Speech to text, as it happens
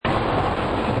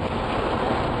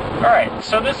right,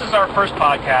 so this is our first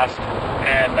podcast,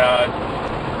 and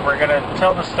we're going to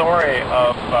tell the story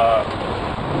of a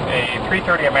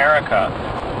 330 America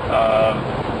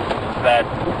that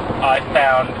I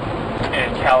found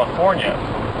in California.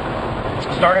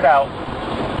 It started out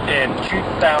in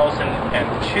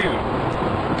 2002.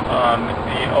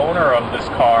 The owner of this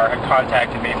car had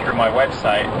contacted me through my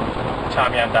website,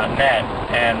 tomyan.net,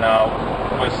 and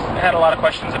had a lot of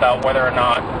questions about whether or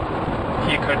not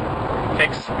he could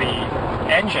fix the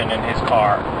engine in his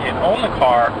car. He had owned the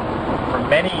car for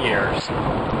many years,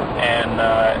 and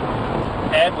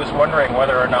Ed was wondering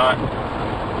whether or not,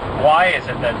 why is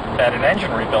it that an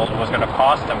engine rebuild was going to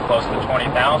cost him close to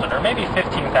 $20,000 or maybe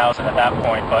 $15,000 at that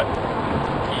point, but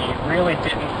he really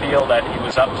didn't feel that he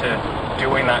was up to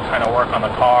doing that kind of work on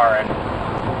the car, and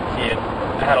he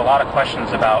had a lot of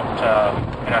questions about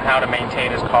how to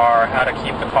maintain his car, how to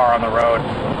keep the car on the road.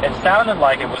 It sounded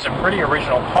like it was a pretty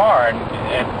original car, and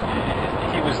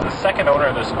he was the second owner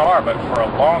of this car, but for a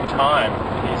long time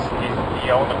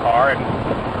he owned the car, and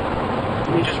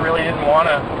he just really didn't want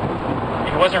to.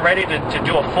 He wasn't ready to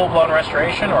do a full-blown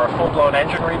restoration or a full-blown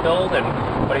engine rebuild,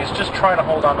 but he was just trying to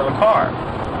hold on to the car.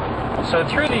 So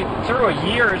through a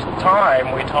year's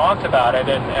time, we talked about it,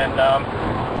 and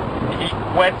he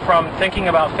went from thinking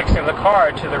about fixing the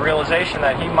car to the realization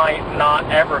that he might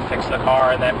not ever fix the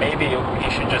car, and that maybe he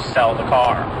should just sell the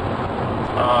car.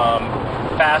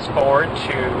 Fast forward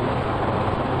to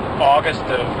August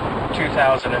of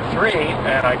 2003,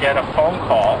 and I get a phone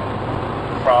call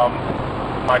from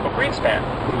Michael Greenspan,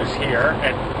 who's here,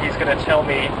 and he's going to tell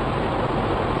me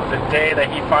the day that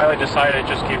he finally decided to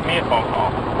just give me a phone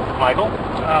call. Michael?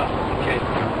 Okay.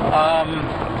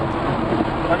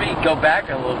 Let me go back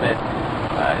a little bit.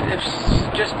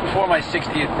 It's just before my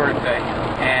 60th birthday,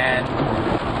 and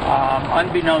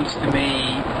unbeknownst to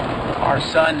me, our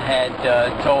son had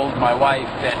told my wife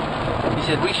that he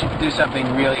said we should do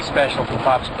something really special for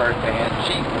Pop's birthday, and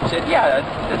she said, yeah,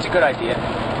 that's a good idea.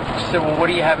 She said, well, what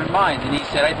do you have in mind? And he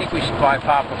said, I think we should buy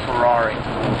Pop a Ferrari.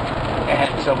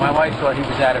 And so my wife thought he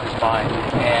was out of his mind,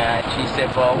 and she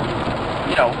said, well,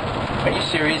 are you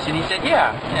serious? And he said,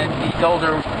 yeah. And he told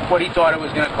her what he thought it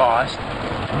was going to cost,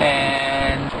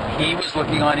 and he was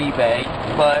looking on eBay,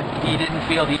 but he didn't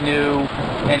feel he knew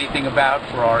anything about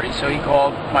Ferraris, so he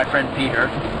called my friend Peter,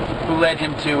 who led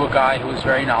him to a guy who was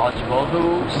very knowledgeable,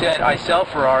 who said, I sell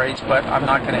Ferraris, but I'm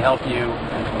not going to help you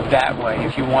that way.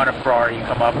 If you want a Ferrari, you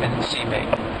come up and see me.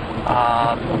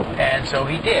 And so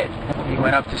he did. He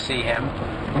went up to see him,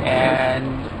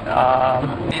 and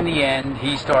in the end,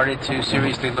 he started to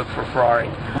seriously look for a Ferrari.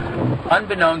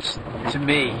 Unbeknownst to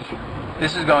me,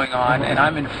 this is going on, and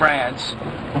I'm in France,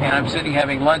 and I'm sitting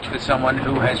having lunch with someone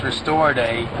who has restored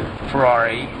a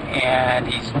Ferrari, and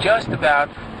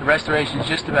the restoration's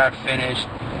just about finished.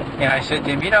 And I said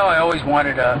to him, I always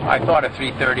wanted I thought a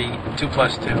 330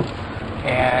 2+2.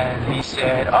 And he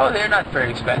said, oh, they're not very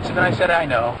expensive. And I said, I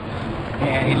know.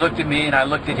 And he looked at me, and I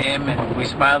looked at him, and we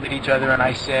smiled at each other, and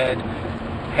I said,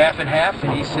 half and half?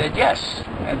 And he said, yes.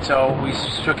 And so we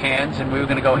shook hands, and we were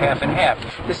going to go half and half.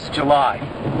 This is July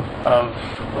of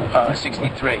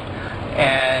 63.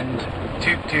 And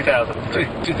 2003.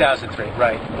 2003,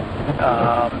 right.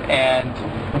 And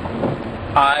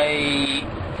I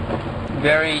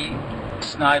very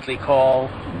snidely call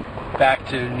back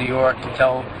to New York to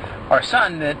tell our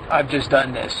son that I've just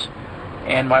done this.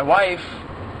 And my wife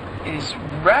is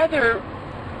rather,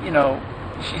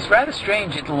 she's rather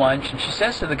strange at the lunch, and she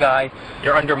says to the guy,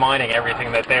 you're undermining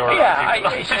everything that they were... Yeah,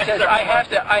 she says,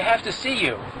 I have to see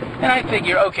you. And I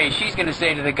figure, okay, she's going to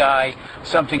say to the guy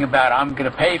something about I'm going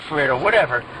to pay for it or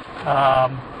whatever.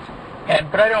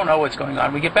 But I don't know what's going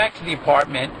on. We get back to the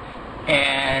apartment,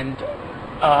 and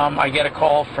I get a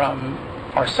call from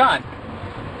our son.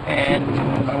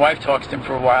 And my wife talks to him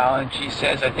for a while, and she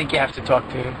says, I think you have to talk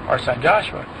to our son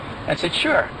Joshua. I said,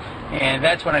 sure. And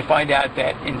that's when I find out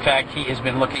that, in fact, he has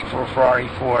been looking for a Ferrari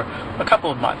for a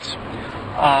couple of months.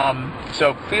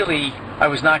 So clearly, I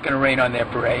was not going to rain on their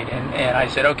parade. And I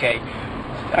said, okay.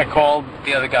 I called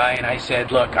the other guy, and I said,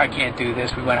 look, I can't do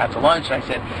this. We went out to lunch, and I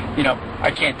said,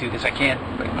 I can't do this. I can't.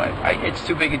 It's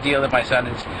too big a deal that my son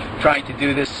is trying to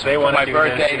do this for my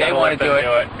birthday. They want to do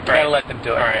it. Gotta let them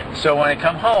do it. Right. So when I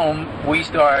come home, we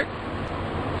start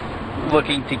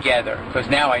looking together, because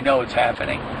now I know it's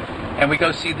happening. And we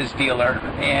go see this dealer,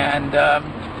 and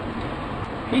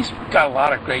he's got a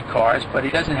lot of great cars, but he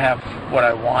doesn't have what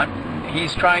I want.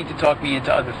 He's trying to talk me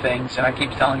into other things, and I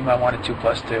keep telling him I want a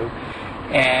 2+2.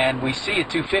 And we see a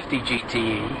 250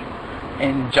 GTE,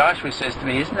 and Joshua says to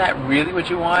me, isn't that really what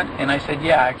you want? And I said,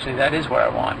 yeah, actually, that is what I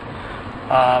want.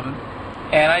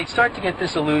 And I start to get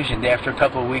disillusioned after a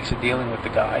couple of weeks of dealing with the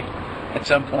guy. At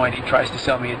some point, he tries to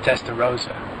sell me a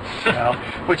Testarossa,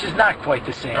 which is not quite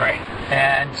the same. Right.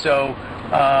 And so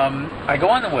I go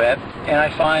on the web and I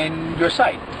find your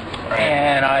site. Right.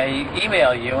 And I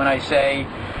email you and I say,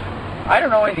 I don't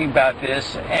know anything about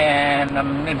this, and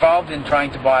I'm involved in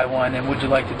trying to buy one, and would you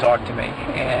like to talk to me?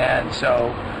 And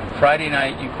so Friday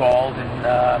night you called, and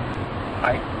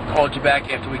I called you back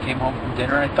after we came home from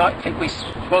dinner, and I think we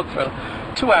spoke for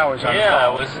 2 hours on the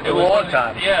phone. It was a long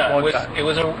time. Yeah, it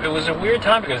was a weird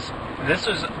time because this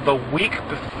was the week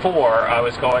before I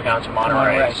was going out to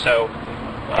Monterey. So,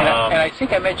 and I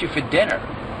think I met you for dinner.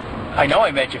 I know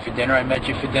I met you for dinner. I met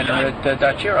you for dinner at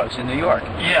Dachiro's in New York.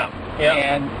 Yeah.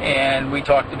 And we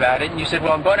talked about it, and you said,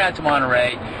 well, I'm going out to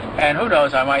Monterey, and who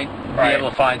knows, I might be able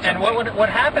to find something. And what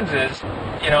happens is,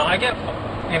 I get,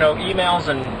 emails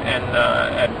and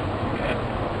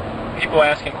people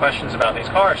asking questions about these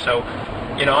cars. So,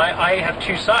 I have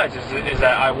two sides. Is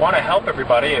that I want to help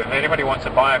everybody. If anybody wants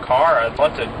to buy a car, I'd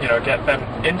love to, get them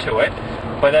into it.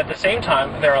 But at the same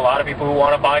time, there are a lot of people who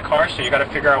want to buy cars, so you got to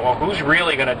figure out, well, who's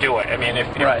really going to do it? I mean, if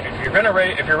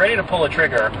you're ready to pull a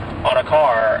trigger on a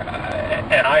car,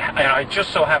 and I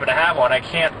just so happen to have one, I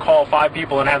can't call 5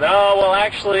 people and have them. Oh, well,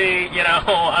 actually,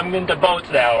 I'm into boats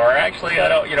now, or actually, I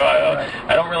don't,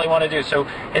 I don't really want to do. So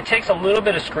it takes a little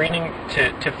bit of screening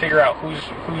to figure out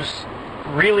who's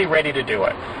really ready to do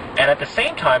it. And at the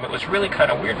same time, it was really kind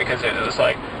of weird because it was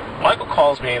like, Michael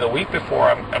calls me the week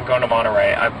before I'm going to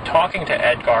Monterey. I'm talking to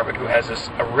Ed Garbett, who has this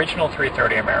original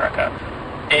 330 America.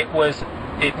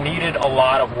 It needed a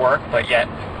lot of work, but yet,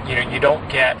 you don't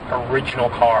get original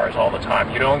cars all the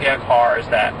time. You don't get cars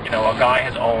that, a guy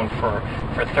has owned for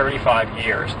 35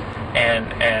 years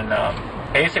and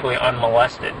basically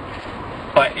unmolested.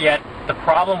 But yet, the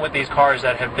problem with these cars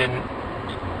that have been,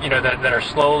 that are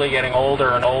slowly getting older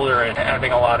and older and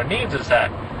having a lot of needs is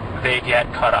that they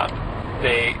get cut up.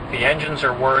 The engines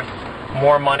are worth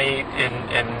more money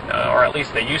or at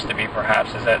least they used to be,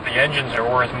 perhaps, is that the engines are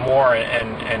worth more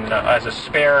as a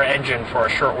spare engine for a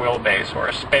short wheelbase or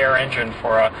a spare engine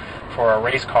for a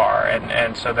race car,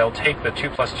 and so they'll take the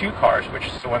 2+2 cars, which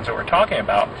is the ones that we're talking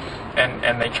about,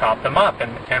 and they chop them up.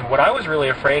 And what I was really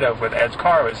afraid of with Ed's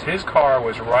car was his car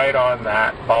was right on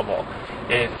that bubble.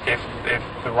 If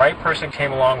the right person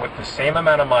came along with the same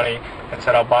amount of money and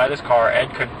said, I'll buy this car,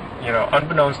 Ed could,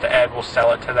 unbeknownst to Ed, will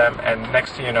sell it to them, and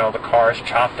next thing you know, the car is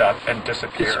chopped up and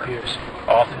disappears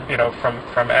off,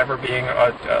 from ever being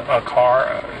a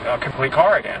complete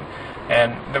car again.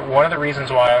 And one of the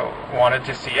reasons why I wanted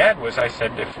to see Ed was I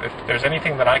said, if there's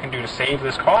anything that I can do to save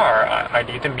this car, I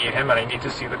need to meet him, and I need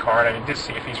to see the car, and I need to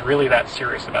see if he's really that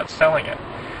serious about selling it.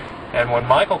 And when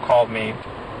Michael called me,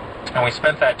 and we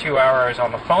spent that 2 hours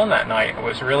on the phone that night, it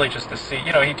was really just to see,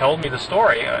 he told me the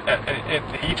story.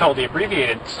 He told the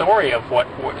abbreviated story of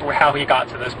how he got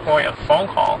to this point of the phone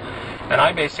call. And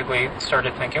I basically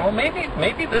started thinking, well,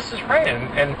 maybe this is right.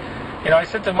 And I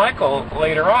said to Michael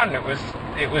later on, it was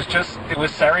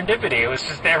serendipity. It was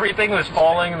just everything was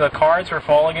falling, the cards were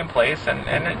falling in place, and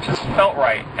it just felt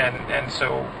right. And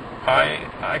so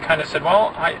I kind of said,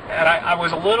 well, I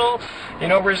was a little,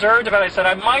 reserved about it. I said,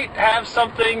 I might have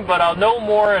something, but I'll know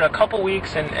more in a couple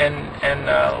weeks, and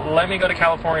let me go to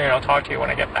California, and I'll talk to you when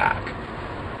I get back.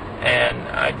 And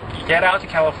I get out to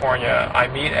California, I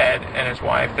meet Ed and his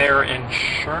wife. They're in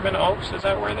Sherman Oaks, is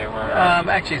that where they were?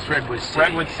 Actually, it's Redwood City.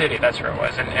 Redwood City, that's where it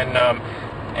was. And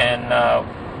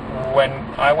when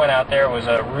I went out there, it was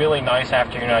a really nice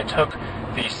afternoon. I took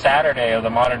the Saturday of the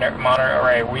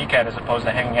Monterey weekend as opposed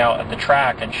to hanging out at the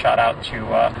track, and shot out to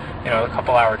a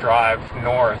couple-hour drive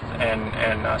north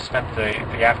and spent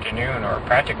the afternoon or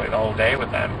practically the whole day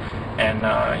with them. And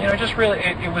just really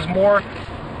it was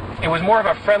more of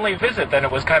a friendly visit than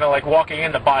it was kind of like walking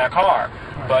in to buy a car.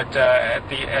 Right. But at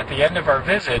the end of our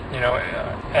visit,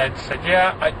 Ed said,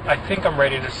 yeah, I think I'm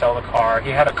ready to sell the car. He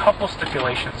had a couple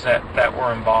stipulations that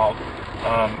were involved,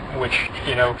 which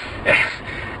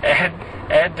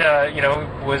Ed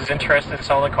was interested in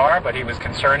selling the car, but he was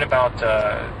concerned about,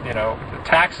 the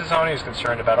taxes on it. He was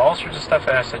concerned about all sorts of stuff.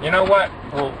 And I said, you know what?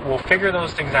 We'll figure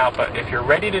those things out. But if you're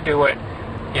ready to do it,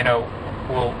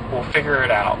 we'll figure it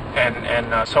out.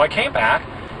 And so I came back,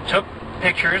 took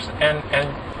pictures, and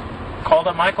called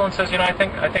up Michael and says, I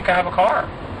think I have a car.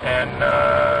 And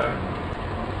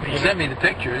he sent me the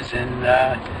pictures, and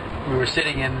we were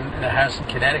sitting in a house in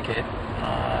Connecticut.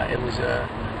 It was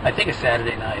I think a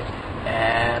Saturday night.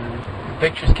 And the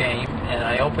pictures came, and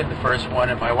I opened the first one,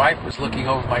 and my wife was looking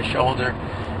over my shoulder,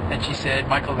 and she said,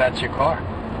 Michael, that's your car.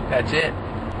 That's it.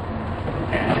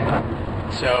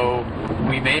 And so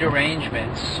we made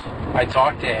arrangements. I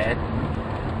talked to Ed,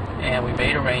 and we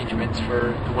made arrangements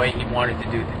for the way he wanted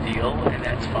to do the deal, and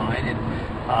that's fine. And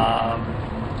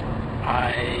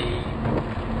I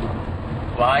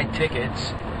buy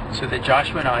tickets so that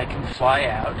Joshua and I can fly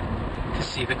out to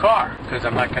see the car, because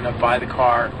I'm not going to buy the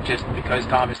car just because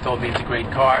Thomas told me it's a great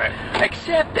car,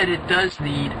 except that it does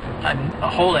need a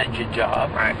whole engine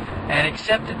job, and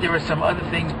except that there are some other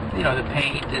things, the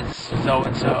paint is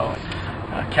so-and-so,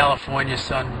 California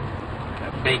sun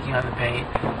baking on the paint,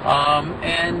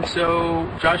 and so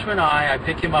Joshua and I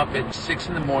pick him up at 6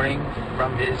 in the morning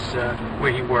from his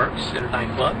where he works at a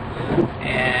nightclub,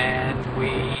 and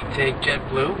we take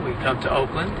JetBlue, we come to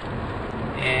Oakland,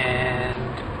 and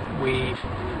we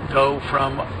go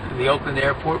from the Oakland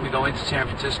airport, we go into San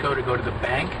Francisco to go to the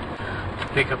bank to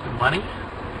pick up the money,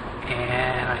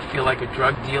 and I feel like a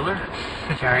drug dealer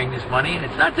carrying this money, and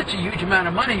it's not such a huge amount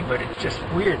of money, but it's just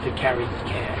weird to carry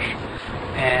cash.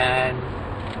 And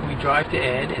we drive to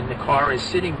Ed, and the car is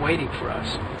sitting waiting for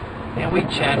us, and we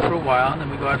chat for a while, and then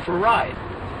we go out for a ride.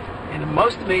 And the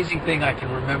most amazing thing I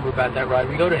can remember about that ride,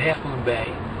 we go to Half Moon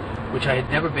Bay, which I had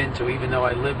never been to, even though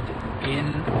I lived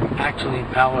actually in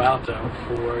Palo Alto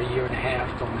for a year and a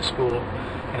half going to school,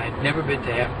 and I'd never been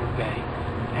to Half Moon Bay.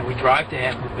 And we drive to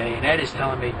Half Moon Bay, and Ed is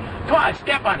telling me, come on,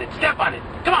 step on it,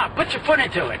 come on, put your foot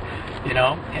into it, and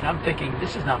I'm thinking,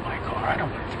 this is not my car, I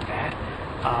don't want to do that.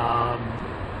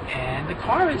 And the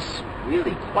car is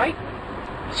really quite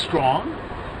strong,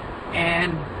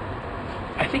 and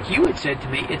I think you had said to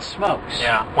me, it smokes.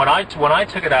 Yeah, when I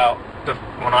took it out,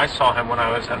 when I saw him when I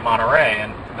was at Monterey,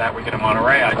 and that weekend in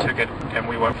Monterey, I took it and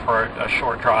we went for a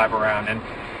short drive around. And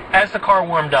as the car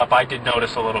warmed up, I did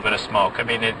notice a little bit of smoke. I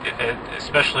mean, it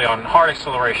especially on hard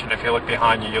acceleration, if you look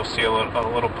behind you, you'll see a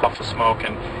little puff of smoke.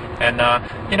 And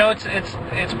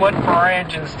it's what Ferrari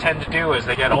engines tend to do as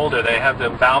they get older. They have the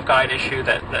valve guide issue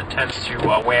that tends to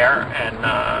wear. And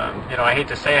I hate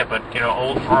to say it, but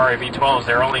old Ferrari V12s,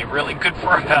 they're only really good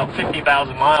for about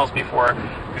 50,000 miles before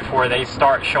they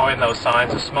start showing those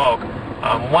signs of smoke.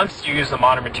 Once you use the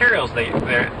modern materials, they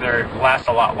last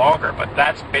a lot longer. But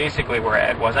that's basically where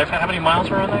Ed was. How many miles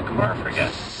were on that car? I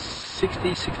forget.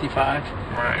 60, 65.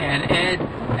 Right. And Ed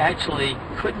actually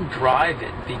couldn't drive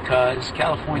it because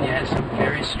California has some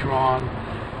very strong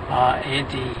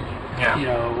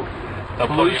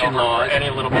pollution laws. Any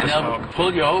little bit of smoke. They'll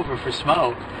pull you over for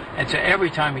smoke. And so every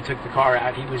time he took the car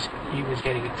out, he was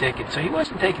getting a ticket. So he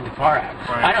wasn't taking the car out.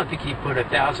 Right. I don't think he put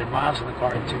 1,000 miles on the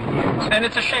car in 2 years. And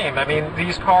it's a shame. I mean,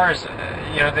 these cars,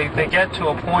 they get to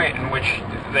a point in which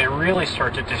they really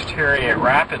start to deteriorate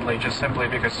rapidly just simply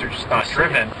because they're just not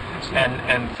driven.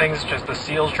 And things the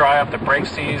seals dry up, the brake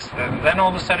seize, then all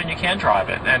of a sudden you can't drive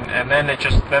it. And then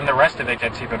then the rest of it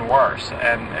gets even worse.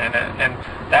 And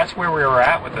that's where we were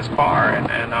at with this car.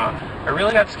 And it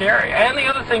really got scary. And the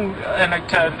other thing,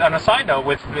 on a side note,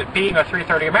 with it being a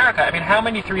 330 America, I mean, how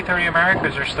many 330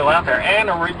 Americas are still out there? And,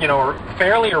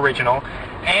 fairly original,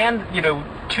 and,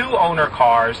 two-owner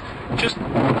cars, you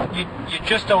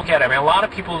just don't get it. I mean, a lot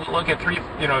of people look at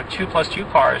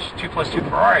 2+2 cars, 2+2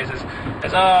 Ferraris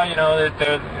as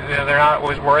they're not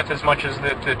always worth as much as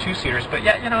the two-seaters. But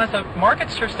yeah, as the market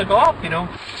starts to go up,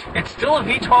 it's still a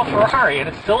V12 Ferrari, and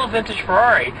it's still a vintage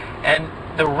Ferrari, and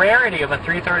the rarity of a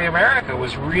 330 America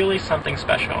was really something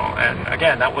special. And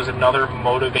again, that was another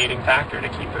motivating factor to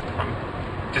keep it from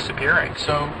disappearing.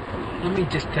 So let me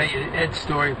just tell you Ed's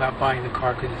story about buying the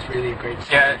car, because it's really a great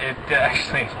story. Yeah, it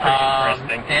actually is pretty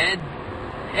interesting.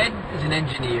 Ed is an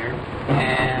engineer,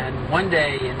 and one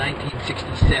day in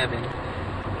 1967,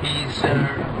 he's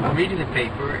reading the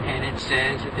paper, and it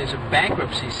says that there's a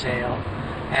bankruptcy sale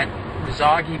at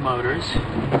Rezaghi Motors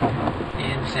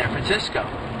in San Francisco.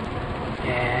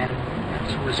 And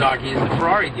Rezaghi is the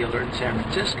Ferrari dealer in San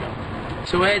Francisco.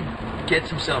 So Ed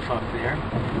gets himself up there,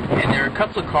 and there are a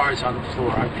couple of cars on the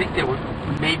floor. I think there were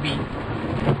maybe,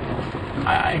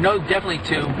 I know definitely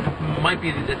two, might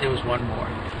be that there was one more.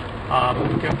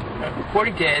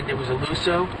 According to Ed, there was a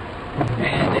Lusso,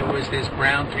 and there was this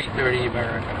brown 330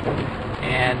 America.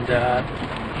 And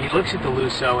he looks at the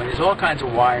Lusso, and there's all kinds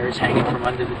of wires hanging from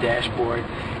under the dashboard,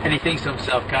 and he thinks to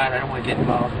himself, God, I don't want to get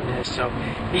involved in this. So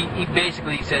he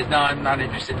basically says, no, I'm not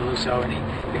interested in the Lusso. And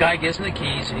the guy gives him the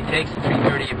keys, and he takes the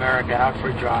 330 America out for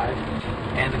a drive.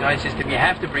 And the guy says to him, you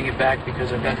have to bring it back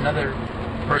because I've got another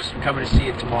person coming to see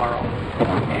it tomorrow.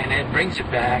 And Ed brings it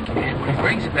back, and when he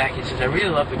brings it back, he says, I really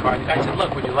love the car. And the guy said,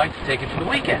 look, would you like to take it for the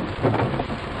weekend?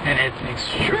 And Ed thinks,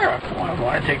 sure, I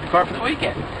want to take the car for the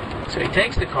weekend. So he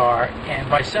takes the car, and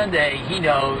by Sunday, he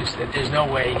knows that there's no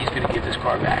way he's going to give this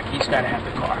car back. He's got to have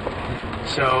the car.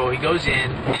 So he goes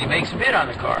in, and he makes a bid on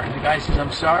the car. And the guy says,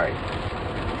 I'm sorry.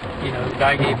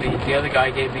 the other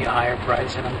guy gave me a higher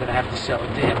price, and I'm going to have to sell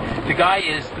it to him. The guy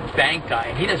is the bank guy,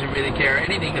 and he doesn't really care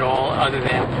anything at all other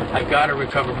than I've got to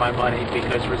recover my money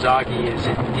because Razagi is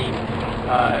in deep.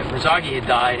 Razagi had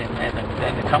died,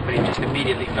 and the company just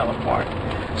immediately fell apart.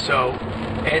 So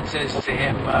Ed says to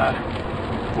him,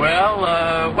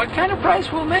 what kind of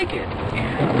price will make it?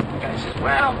 And the guy says,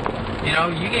 well,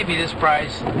 you gave me this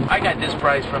price. I got this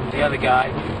price from the other guy.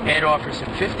 Ed offers him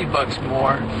 $50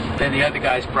 more than the other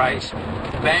guy's price.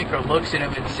 The banker looks at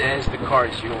him and says, the car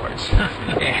is yours.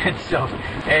 And so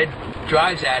Ed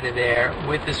drives out of there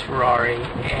with this Ferrari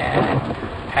and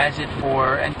has it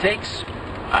and takes,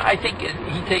 I think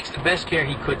he takes the best care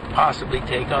he could possibly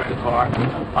take of the car.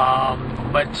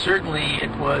 But certainly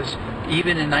it was,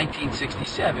 even in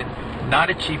 1967, not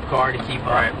a cheap car to keep up.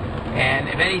 Right. And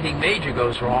if anything major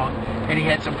goes wrong, and he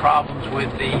had some problems with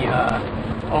the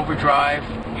overdrive,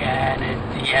 and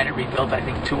he had it rebuilt, I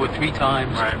think, 2 or 3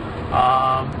 times. Right.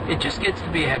 It just gets to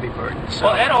be a heavy burden. So.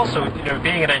 Well, and also,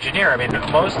 being an engineer, I mean, there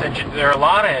are a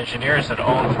lot of engineers that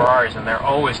own Ferraris, and they're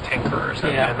always tinkerers,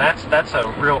 and that's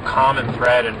a real common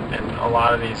thread in a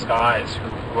lot of these guys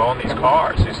who own these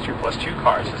cars, these 2+2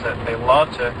 cars, is that they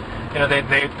love to.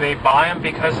 They buy them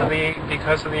because of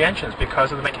the engines,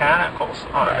 because of the mechanicals,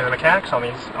 the mechanics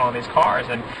on these cars.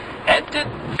 And Ed did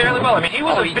fairly well. I mean, he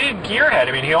was a big gearhead.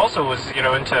 I mean, he also was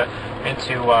into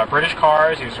British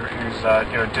cars. He was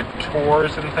did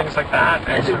tours and things like that.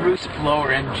 It's a Roost Blower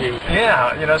MG.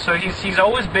 Yeah, so he's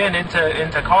always been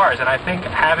into cars, and I think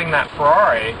having that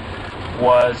Ferrari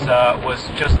was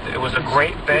a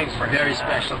great thing for him. Very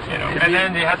special. And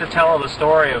then you have to tell the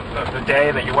story of the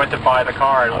day that you went to buy the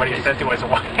car and what he said to his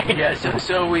wife. Yeah,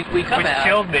 so we come out. Which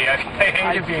killed me. I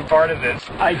hated being part of this.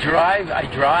 I drive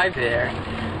there,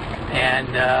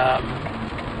 and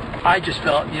I just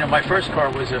felt, my first car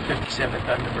was a 57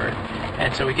 Thunderbird.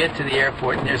 And so we get to the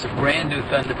airport, and there's a brand new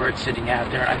Thunderbird sitting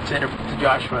out there. And I said to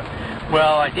Joshua,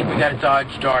 well, I think we got a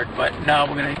Dodge Dart, but no,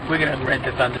 we're gonna rent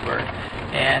the Thunderbird.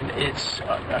 And it's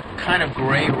a kind of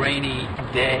gray, rainy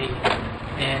day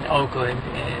in Oakland,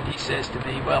 and he says to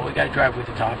me, well, we got to drive with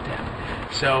the top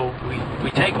down. So we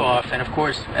take off, and of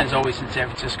course, as always in San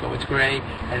Francisco, it's gray,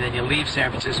 and then you leave San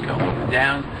Francisco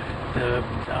down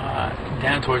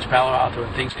towards Palo Alto,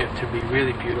 and things get to be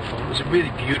really beautiful. It was a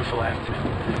really beautiful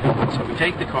afternoon. So we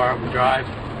take the car, we drive,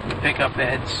 we pick up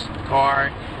Ed's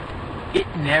car. It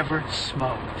never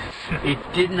smoked. It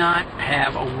did not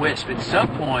have a wisp. At some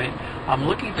point, I'm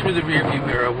looking through the rearview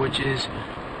mirror, which is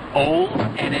old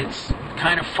and it's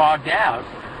kind of fogged out.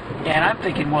 And I'm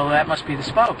thinking, well, that must be the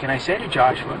smoke. And I say to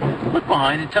Joshua, look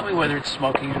behind and tell me whether it's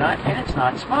smoking or not. And it's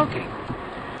not smoking.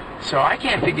 So I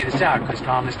can't figure this out because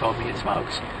Tom has told me it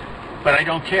smokes. But I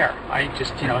don't care. I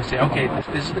just, say, okay,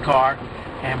 this is the car.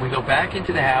 And we go back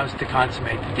into the house to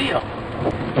consummate the deal.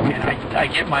 And I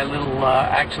get my little,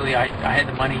 actually, I had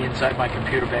the money inside my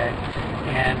computer bag.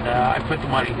 And I put the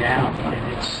money down.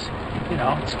 And it's,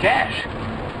 it's cash.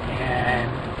 And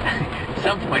at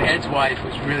some point, Ed's wife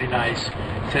was really nice,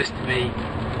 says to me,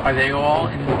 are they all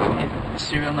in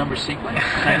serial number sequence?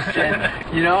 And I said,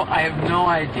 I have no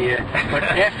idea, but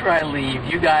after I leave,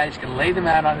 you guys can lay them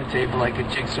out on the table like a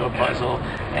jigsaw puzzle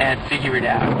and figure it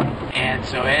out. And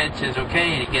so Ed says,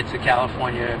 okay, and he gets the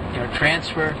California,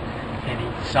 transfer, and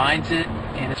he signs it,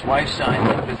 and his wife signs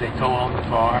it because they co-own the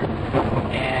car.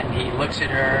 And he looks at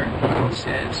her and he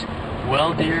says,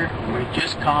 well, dear, we're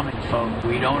just common folk.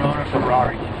 We don't own a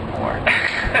Ferrari anymore.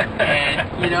 And,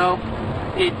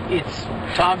 it's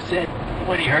Tom said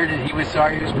when he heard it, he was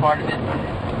sorry he was part of it.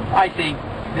 I think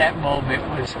that moment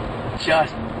was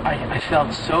just, I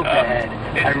felt so bad.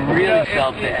 I really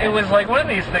felt bad. It was like one of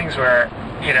these things where,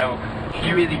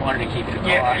 he really wanted to keep the car.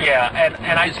 Yeah,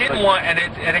 and I didn't want,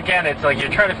 and again, it's like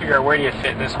you're trying to figure out where do you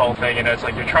fit in this whole thing, it's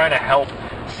like you're trying to help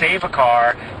save a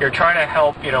car, you're trying to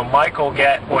help, Michael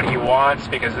get what he wants,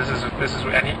 because this is,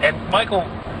 and Michael,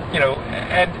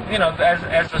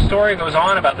 as the story goes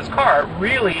on about this car,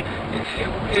 really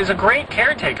is a great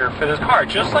caretaker for this car,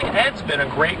 just like Ed's been a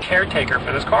great caretaker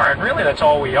for this car, and really that's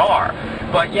all we are.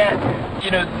 But yet,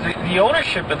 the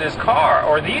ownership of this car,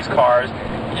 or these cars,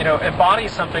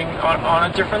 embodies something on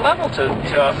a different level to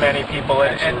many people,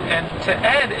 and to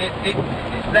Ed,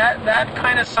 that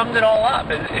kind of summed it all up.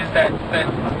 Is that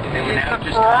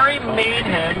the Ferrari made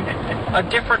him a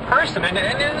different person, and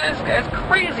as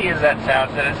crazy as that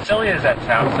sounds, and as silly as that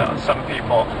sounds to some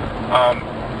people,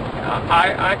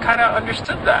 I kind of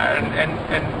understood that, and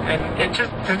it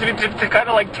just to kind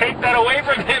of like take that away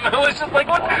from him, it was just like,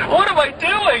 what am I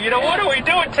doing? What are we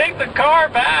doing? Take the car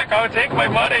back. I would take my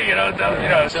money.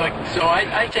 So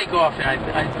I take off,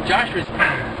 and Josh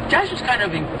was kind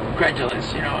of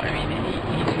incredulous.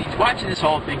 He's watching this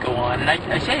whole thing go on, and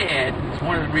I say to Ed, it's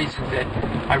one of the reasons that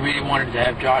I really wanted to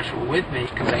have Joshua with me,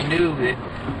 because I knew that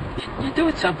you're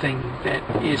doing something that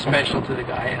is special to the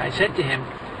guy. And I said to him,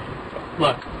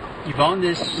 look, you've owned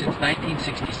this since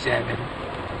 1967.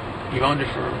 You've owned it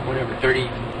for, whatever,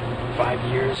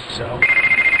 35 years or so.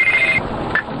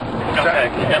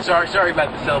 And sorry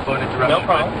about the cell phone interruption. No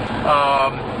problem.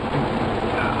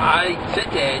 I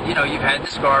said to Ed, you've had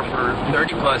this car for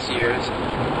 30 plus years.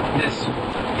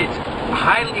 It's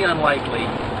highly unlikely,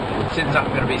 since I'm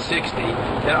going to be 60,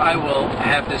 that I will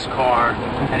have this car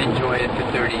and enjoy it for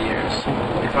 30 years.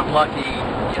 If I'm lucky,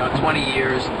 20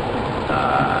 years.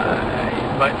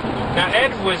 But now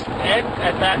Ed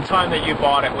at that time that you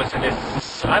bought it was in his,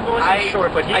 I wasn't sure,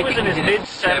 but he was in his mid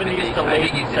 70s to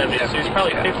late 70s. So he's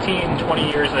probably 15,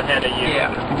 20 years ahead of you.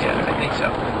 Yeah, I think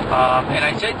so. And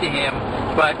I said to him,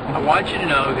 but I want you to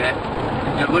know that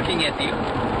you're looking at the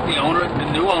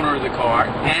new owner of the car,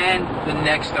 and the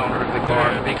next owner of the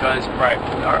car, because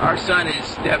our son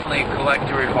is definitely a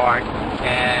collector at heart,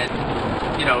 and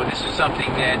this is something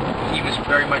that he was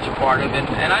very much a part of,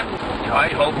 and I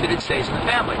hope that it stays in the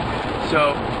family.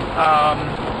 So.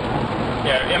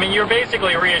 Yeah, I mean, you're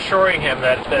basically reassuring him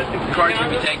that the car's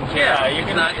going to be taken care of.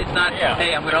 It's not. Yeah.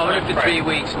 Hey, I'm going to own it for 3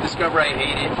 weeks. Discover I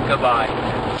hate it. Goodbye.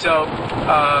 So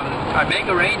I make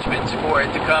arrangements for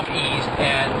it to come east,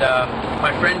 and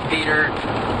my friend Peter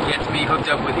gets me hooked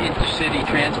up with Intercity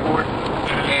Transport.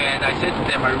 And I said to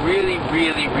them, I really,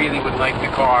 really, really would like the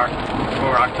car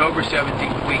for October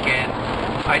 17th weekend.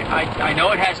 I know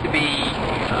it has to be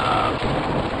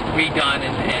redone,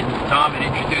 and Tom had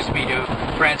introduced me to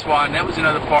Francois, and that was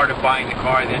another part of buying the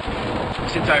car, that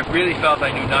since I really felt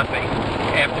I knew nothing,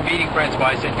 after meeting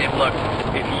Francois, I said to him, look,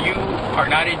 if you are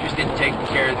not interested in taking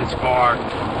care of this car,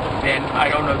 then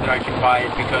I don't know that I can buy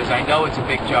it, because I know it's a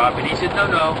big job. And he said, no,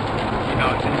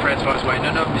 in Francois' way,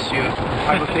 no, monsieur,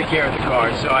 I will take care of the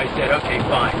car. So I said, okay,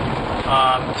 fine.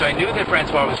 So I knew that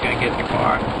Francois was going to get the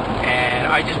car,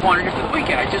 and I just wanted it for the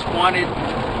weekend. I just wanted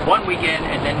one weekend,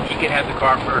 and then he could have the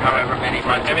car for however many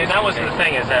months. I mean, that was the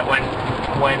thing, is that when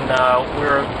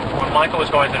Michael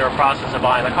was going through the process of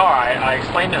buying the car, I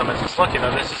explained to him, it's just, look,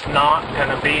 this is not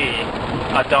going to be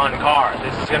a done car.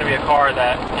 This is going to be a car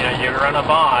that you're going to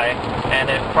buy, and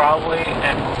it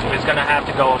is going to have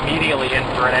to go immediately in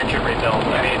for an engine rebuild.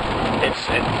 I mean,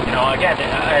 again,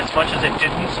 as much as it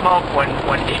didn't smoke when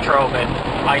he drove it,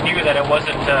 I knew that it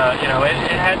wasn't,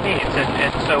 it had needs, and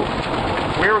so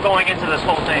we were going into this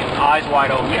whole thing eyes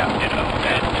wide open,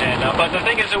 but the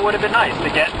thing is, it would have been nice to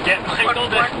get Michael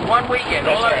one weekend.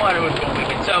 All I wanted was 1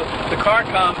 weekend. So the car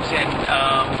comes, and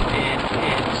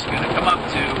it's going to come up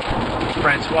to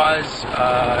Francois'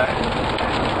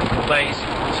 place.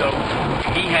 So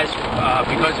he has,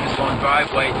 because of his long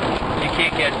driveway, you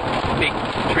can't get big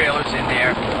trailers in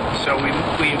there. So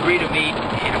we agree to meet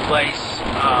in a place,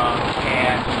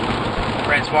 and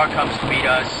Francois comes to meet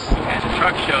us, and the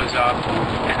truck shows up,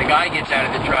 and the guy gets out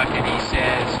of the truck, and he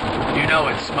says,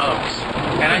 it smokes.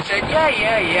 And I said,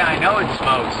 yeah, I know it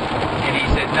smokes. And he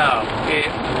said, no,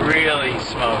 it really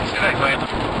smokes. And I went,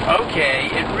 okay,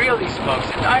 it really smokes.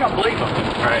 And I don't believe him.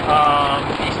 Right.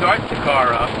 He starts the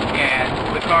car up, and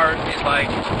the car is like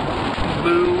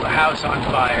blue house on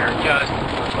fire,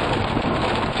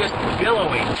 just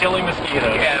billowing. Killing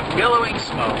mosquitoes. Yeah, billowing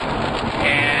smoke.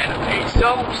 And it's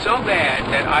so bad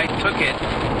that I took it.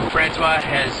 Francois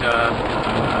has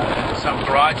some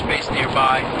garage space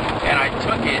nearby, and I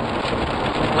took it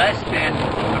less than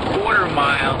a quarter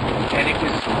mile, and it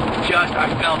was just, I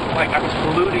felt like I was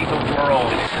polluting the world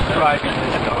driving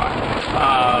this car.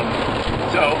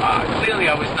 So clearly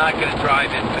I was not going to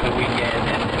drive it for the weekend,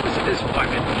 and it was a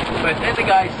disappointment. But then the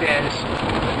guy said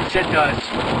to us,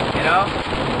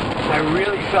 I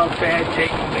really felt bad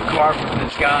taking the car from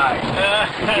this guy.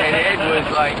 And Ed was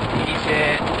like, he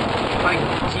said, like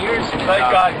tears in his eyes.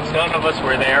 Thank God none of us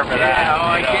were there for that. Yeah,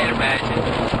 I can't imagine.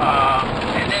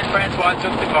 And then Francois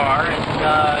took the car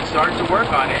and started to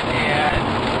work on it. And,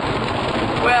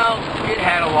 well, it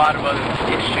had a lot of other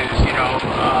issues,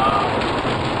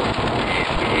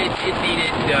 It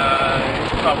needed,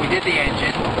 we did the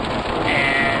engine,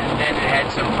 and then it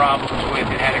had some problems with,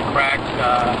 it had a cracked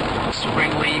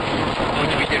spring leaf,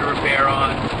 which we did a repair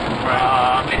on.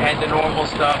 It had the normal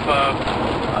stuff of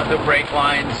the brake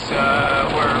lines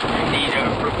were in need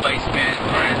of replacement.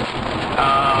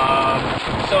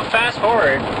 So fast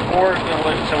forward,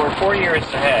 so we're 4 years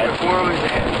ahead. We're 4 years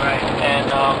ahead, right. And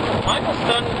Michael's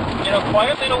done,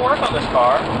 quite a bit of work on this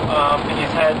car.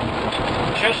 He's had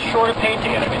just short of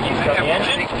painting it. I mean, he's done the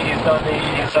engine,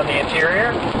 he's done the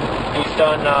interior. He's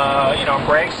done,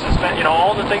 brakes,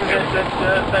 all the things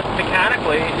that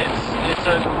mechanically it's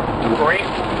a great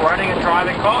running and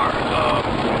driving car.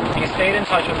 He stayed in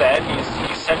touch with Ed.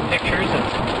 He sent pictures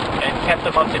and kept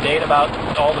them up to date about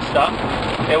all the stuff.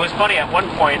 It was funny at one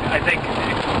point, I think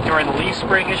during the leaf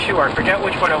spring issue, or I forget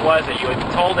which one it was, that you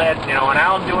had told Ed, and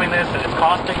now I'm doing this and it's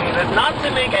costing me this. Not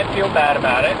to make Ed feel bad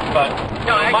about it, but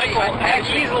Michael had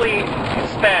easily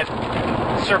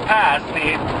surpassed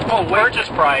the purchase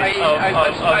price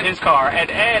of his car. And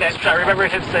Ed, I remember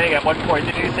him saying at one point,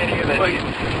 did he say to you that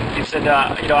he said,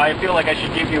 I feel like I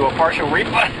should give you a partial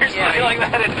refund or something like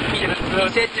that? And, he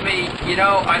said to me,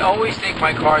 I always think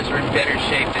my cars are in better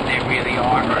shape than they really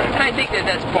are. Right. And I think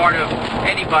that's part of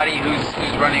anybody who's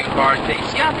running a car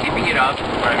thinks, I'm keeping it up.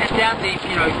 Right. And down deep,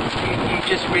 you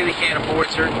just really can't afford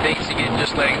certain things and you're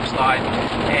just letting them slide.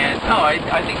 And no,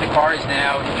 I think the car is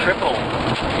now triple.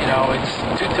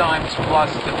 It's 2 times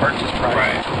plus the purchase price.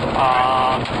 Right.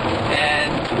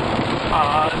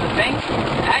 The bank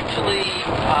actually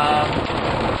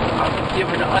give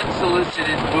an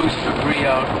unsolicited boost for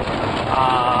pre-owned.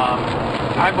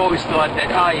 I've always thought that,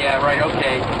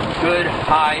 good,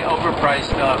 high, overpriced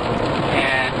stuff.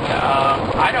 And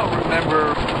I don't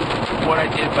remember what I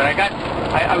did, but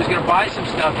I was going to buy some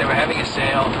stuff. They were having a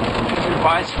sale. I was going to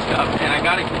buy some stuff, and I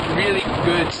got a really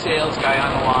good sales guy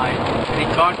on the line, and he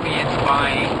talked me into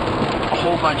buying a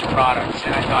whole bunch of products.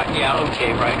 And I thought,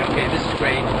 okay, this is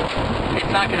great.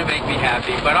 It's not going to make me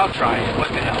happy, but I'll try it. What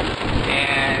the hell?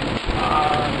 And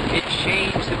it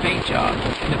changed the paint job.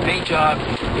 And the paint job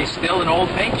is still an old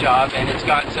paint job, and it's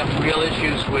got some real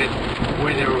issues with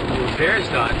where there were repairs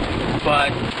done.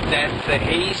 But that the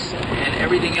haze and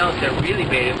everything else that really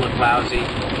made it look lousy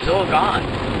is all gone.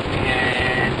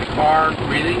 And the car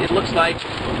really, it looks like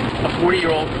a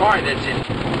 40-year-old car that's in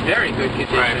very good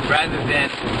condition rather than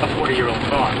a 40-year-old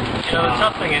car. The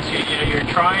tough thing is you're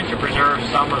trying to preserve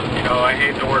some of, I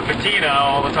hate the word patina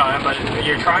all the time, but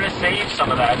you're trying to save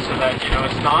some of that so that,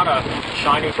 it's not a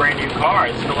shiny brand new car.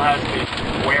 It still has the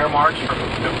wear marks from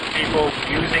the people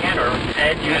using it or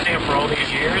Ed using it for all these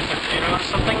years. And,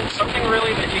 something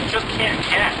really that you just can't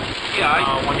get.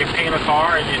 When you paint a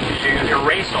car and you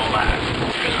erase all that.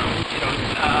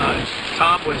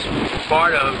 Tom was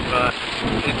part of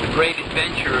the great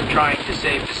adventure of trying to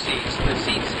save the seats. The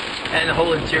seats and the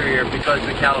whole interior, because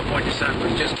the California sun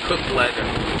was just cooked leather.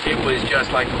 It was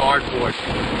just like cardboard.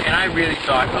 And I really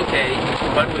thought, okay,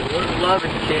 but with love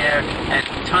and care and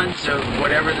tons of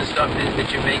whatever the stuff is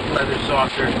that you make leather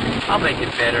softer, I'll make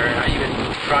it better. And I even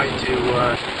tried to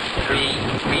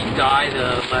re-dye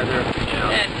the leather.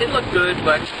 And it looked good,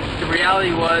 but the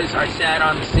reality was I sat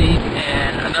on the seat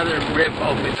and another rip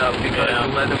opened up because the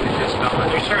leather was just gone.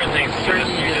 There's certain things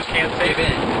you just can't save it.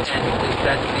 And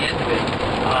that's the end of it.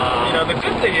 The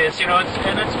good thing is,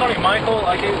 it's funny, Michael,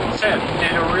 like you said,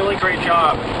 did a really great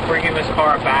job bringing this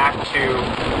car back to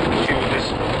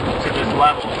this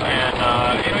level,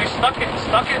 and he stuck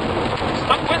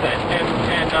with it,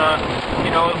 and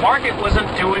the market wasn't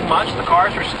doing much. The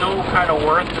cars were still kind of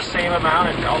worth the same amount,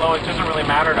 and although it doesn't really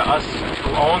matter to us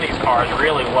who own these cars,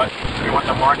 really what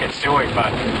the market's doing,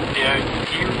 but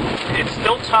it's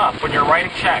still tough when you're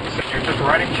writing checks and you're just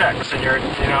writing checks and you're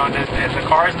and the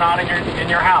car is not in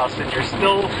your house and you're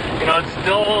still it's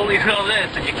still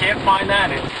this and you can't find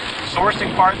that, and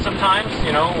sourcing parts sometimes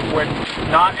when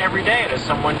not every day does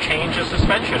someone change a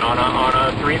suspension on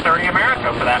a 330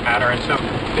 America for that matter, and so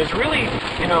there's really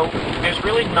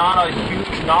not a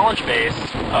huge knowledge base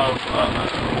of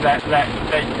that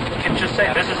can just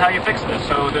say this is how you fix this.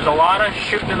 So there's a lot of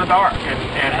shooting in the dark,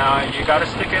 and you got to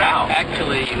stick it out.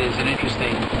 Actually, there's an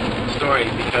interesting story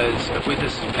because with the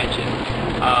suspension,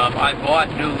 I bought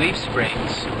new leaf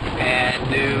springs and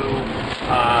new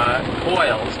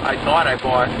coils. I thought I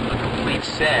bought a complete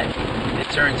set. It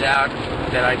turns out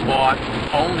that I bought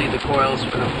only the coils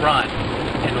for the front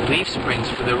and the leaf springs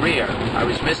for the rear. I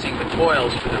was missing the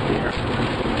coils for the rear.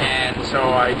 And so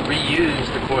I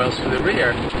reused the coils for the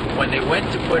rear. When they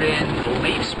went to put in the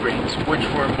leaf springs, which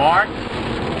were marked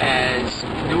as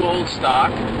new old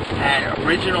stock, had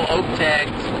original oak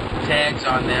tags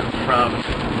on them from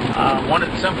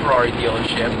some Ferrari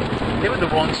dealership, they were the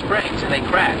wrong springs and they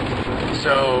cracked.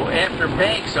 So after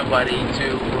paying somebody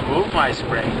to remove my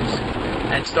springs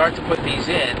and start to put these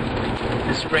in,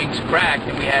 the springs cracked,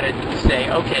 and we had to say,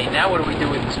 okay, now what do we do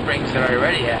with the springs that I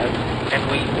already have? And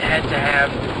we had to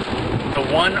have the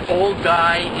one old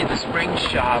guy in the spring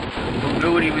shop who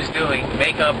knew what he was doing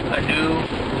make up a new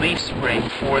leaf spring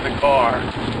for the car.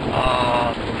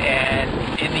 And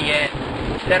in the end,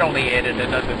 that only added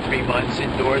another 3 months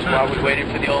indoors while we waited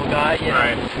for the old guy.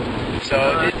 Right.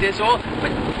 So there's all,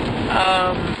 but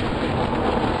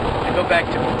to go back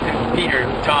to Peter,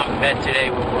 who Tom met today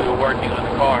when we were working on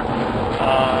the car.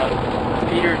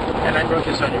 Peter, and I wrote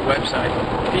this on your website,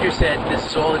 Peter said this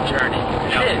is all a journey.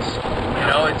 It is. You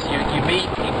know, it's you meet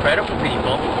incredible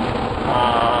people.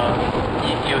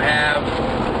 You have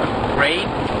a great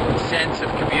sense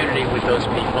of community with those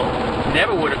people.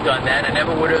 Never would have done that. I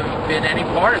never would have been any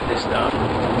part of this stuff.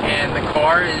 And the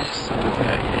car is,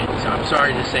 I'm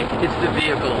sorry to say, it's the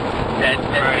vehicle that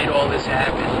made all this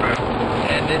happen.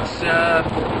 And it's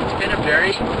been a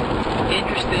very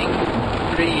interesting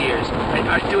 3 years.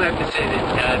 I do have to say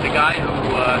that the guy who,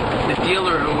 the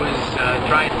dealer who was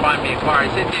trying to find me a car, I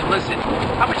said to him, listen,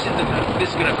 how much is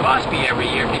this going to cost me every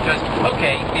year? Because,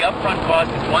 okay, the upfront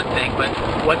cost is one thing, but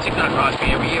what's it going to cost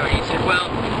me every year? And he said,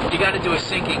 well, you got to do a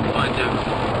sinking fund of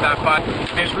about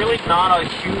 $5. There's really not a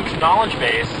huge knowledge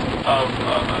base of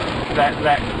that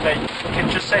can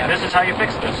just say this is how you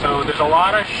fix this. So there's a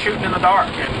lot of shooting in the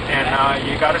dark, and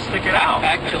you got to stick it out.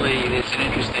 Actually, it's an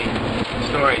interesting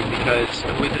story because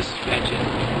with the suspension,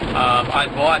 I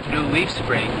bought new leaf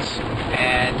springs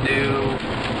and new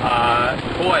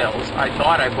coils. I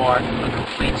thought I bought a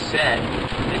complete set.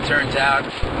 It turns out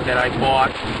that I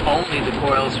bought only the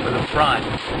coils for the front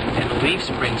and the leaf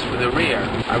springs for the rear.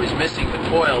 I was missing the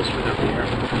coils for the rear.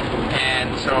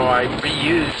 And so I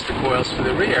reused the coils for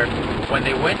the rear. When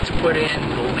they went to put in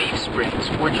the leaf springs,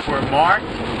 which were marked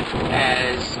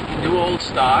as new old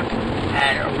stock,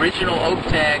 had original oak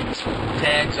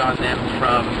tags on them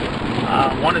from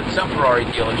some Ferrari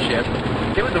dealership,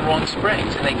 they were the wrong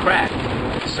springs and they cracked.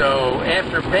 So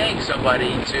after paying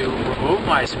somebody to remove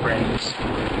my springs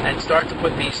and start to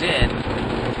put these in,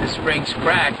 the springs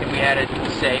cracked, and we had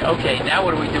to say, okay, now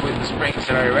what do we do with the springs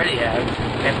that I already have?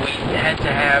 And we had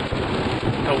to have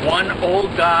the one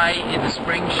old guy in the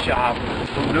spring shop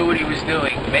who knew what he was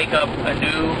doing make up a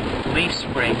new leaf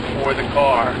spring for the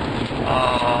car.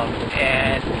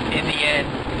 And in the end,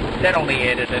 that only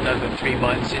added another 3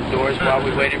 months indoors while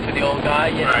we waited for the old guy.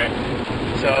 You know? Right.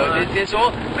 So there's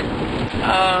all.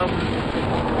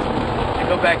 To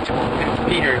go back to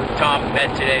Peter, who Tom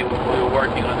met today when we were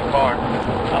working on the car.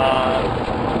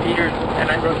 Peter, and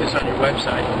I wrote this on your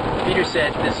website, Peter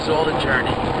said this is all a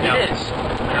journey. It is.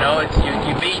 You know, it's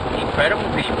you meet incredible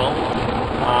people.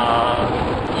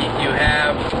 You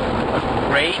have a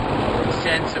great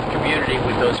sense of community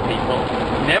with those people.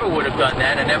 Never would have done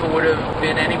that. I never would have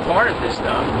been any part of this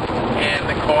stuff. And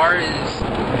the car is,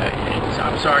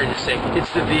 I'm sorry to say,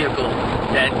 it's the vehicle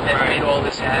that made all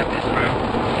this happen.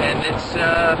 And it's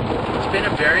been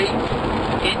a very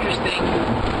interesting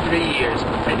 3 years.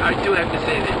 I do have to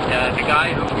say that the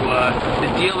guy who,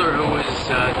 the dealer who was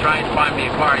trying to find me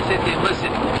a car, I said to him,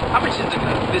 listen, how much is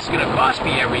this going to cost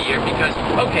me every year? Because,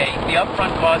 okay, the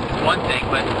upfront cost is one thing,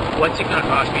 but what's it going to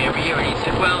cost me every year? And he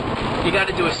said, well, you got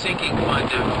to do a sinking fund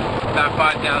of about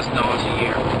 $5,000 a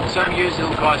year. Some years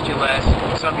it'll cost you less,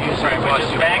 some years it'll cost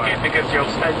you more. Bank it because you'll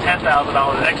spend $10,000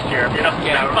 next year if you don't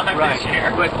spend $5,000 this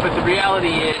year. But the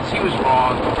reality is, he was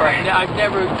wrong. Right. I've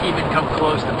never even come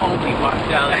close to only $5,000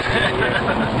 a year.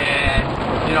 And,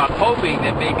 you know, I'm hoping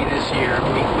that maybe this year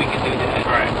we can do that.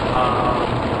 Right.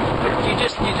 But you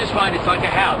just find it's like a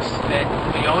house, that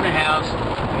when you own a house,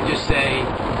 you just say,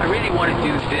 I really want to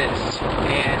do this.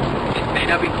 And it may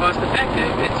not be cost effective,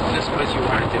 it's just because you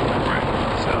want to do it. Right.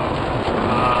 So,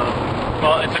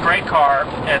 well, it's a great car,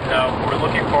 and we're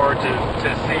looking forward to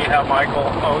see how Michael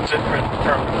owns it for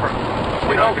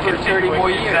 30 more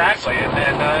years. Exactly,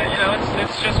 and you know,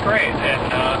 it's just great. And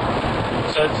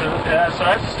so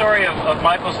that's the story of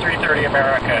Michael's 330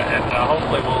 America, and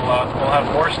hopefully we'll have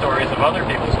more stories of other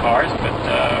people's cars. But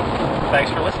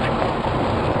thanks for listening.